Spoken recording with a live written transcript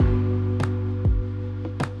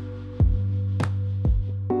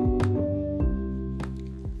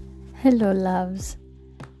Hello, loves.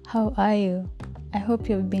 How are you? I hope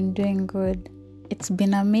you've been doing good. It's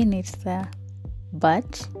been a minute there,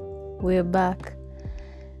 but we're back.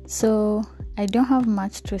 So, I don't have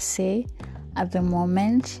much to say at the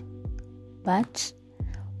moment, but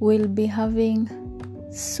we'll be having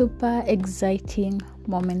super exciting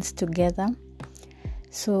moments together.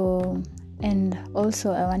 And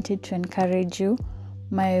also, I wanted to encourage you.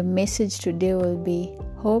 My message today will be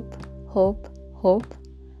hope, hope, hope.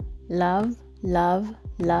 Love, love,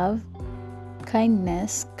 love,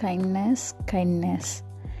 kindness, kindness, kindness.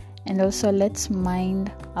 And also let's mind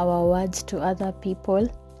our words to other people.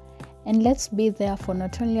 And let's be there for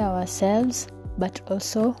not only ourselves, but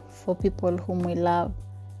also for people whom we love.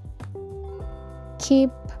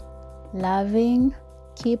 Keep loving,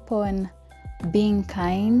 keep on being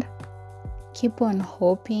kind, keep on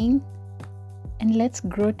hoping, and let's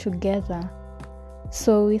grow together.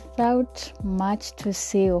 So without much to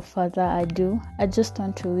say or further ado, I just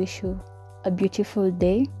want to wish you a beautiful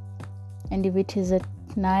day. And if it is at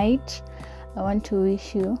night, I want to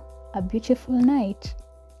wish you a beautiful night.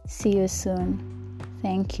 See you soon.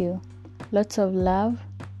 Thank you. Lots of love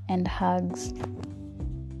and hugs.